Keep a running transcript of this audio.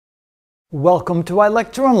Welcome to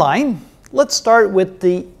iLecture Online. Let's start with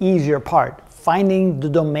the easier part, finding the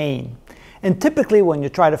domain. And typically when you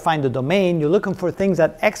try to find the domain, you're looking for things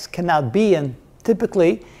that x cannot be, and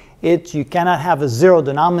typically you cannot have a zero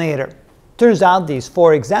denominator. Turns out these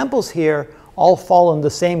four examples here all fall in the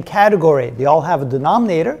same category. They all have a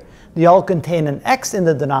denominator, they all contain an x in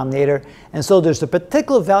the denominator, and so there's a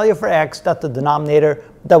particular value for x that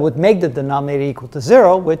would make the denominator equal to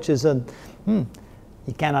 0, which is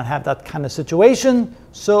you cannot have that kind of situation,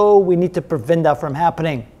 so we need to prevent that from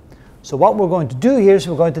happening. So what we're going to do here is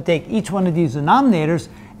we're going to take each one of these denominators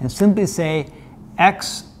and simply say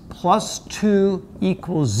x plus 2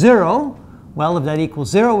 equals 0. Well, if that equals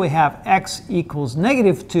 0, we have x equals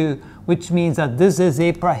negative 2, which means that this is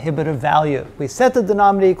a prohibitive value. We set the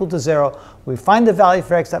denominator equal to 0, we find the value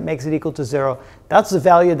for x that makes it equal to 0. That's the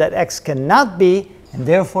value that x cannot be, and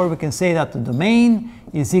therefore we can say that the domain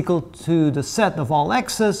is equal to the set of all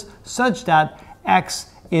x's such that x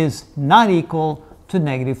is not equal to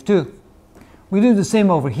negative 2. We do the same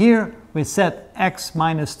over here. We set x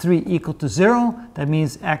minus 3 equal to 0. That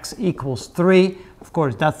means x equals 3. Of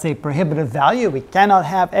course, that's a prohibitive value. We cannot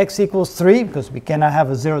have x equals 3 because we cannot have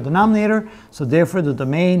a 0 denominator. So therefore, the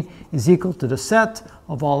domain is equal to the set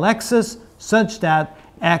of all x's such that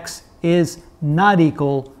x is not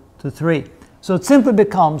equal to 3. So it simply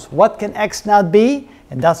becomes, what can x not be?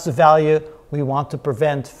 And that's the value we want to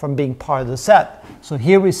prevent from being part of the set. So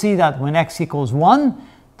here we see that when x equals 1,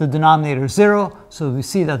 the denominator is 0. So we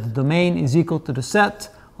see that the domain is equal to the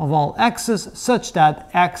set of all x's such that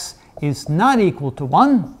x is not equal to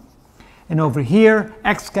 1. And over here,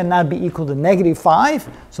 x cannot be equal to negative 5.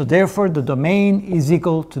 So therefore, the domain is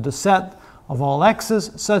equal to the set of all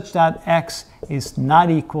x's such that x is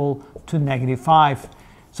not equal to negative 5.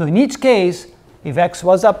 So in each case, if x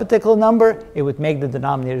was a particular number, it would make the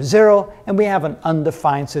denominator 0, and we have an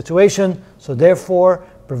undefined situation. So therefore,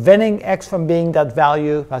 preventing x from being that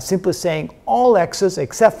value by simply saying all x's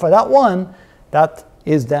except for that one, that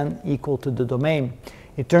is then equal to the domain.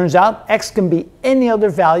 It turns out x can be any other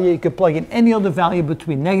value. You could plug in any other value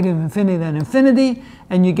between negative infinity and infinity,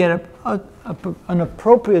 and you get an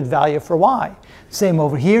appropriate value for y. Same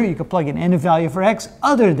over here, you can plug in any value for x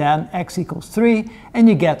other than x equals 3, and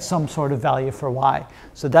you get some sort of value for y.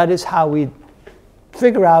 So that is how we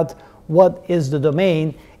figure out what is the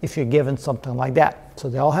domain if you're given something like that. So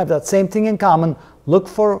they all have that same thing in common. Look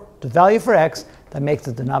for the value for x that makes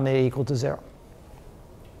the denominator equal to 0.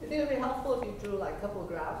 Do you think it would be helpful if you drew like a couple of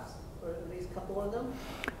graphs, or at least a couple of them?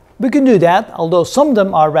 We can do that, although some of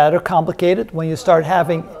them are rather complicated when you start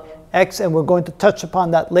having x, and we're going to touch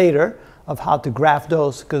upon that later, of how to graph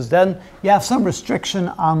those, because then you have some restriction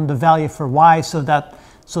on the value for y, so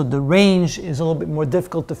the range is a little bit more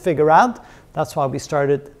difficult to figure out. That's why we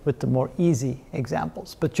started with the more easy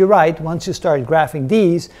examples. But you're right, once you start graphing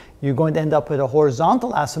these, you're going to end up with a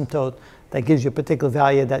horizontal asymptote that gives you a particular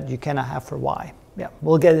value that you cannot have for y. Yeah,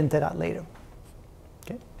 we'll get into that later.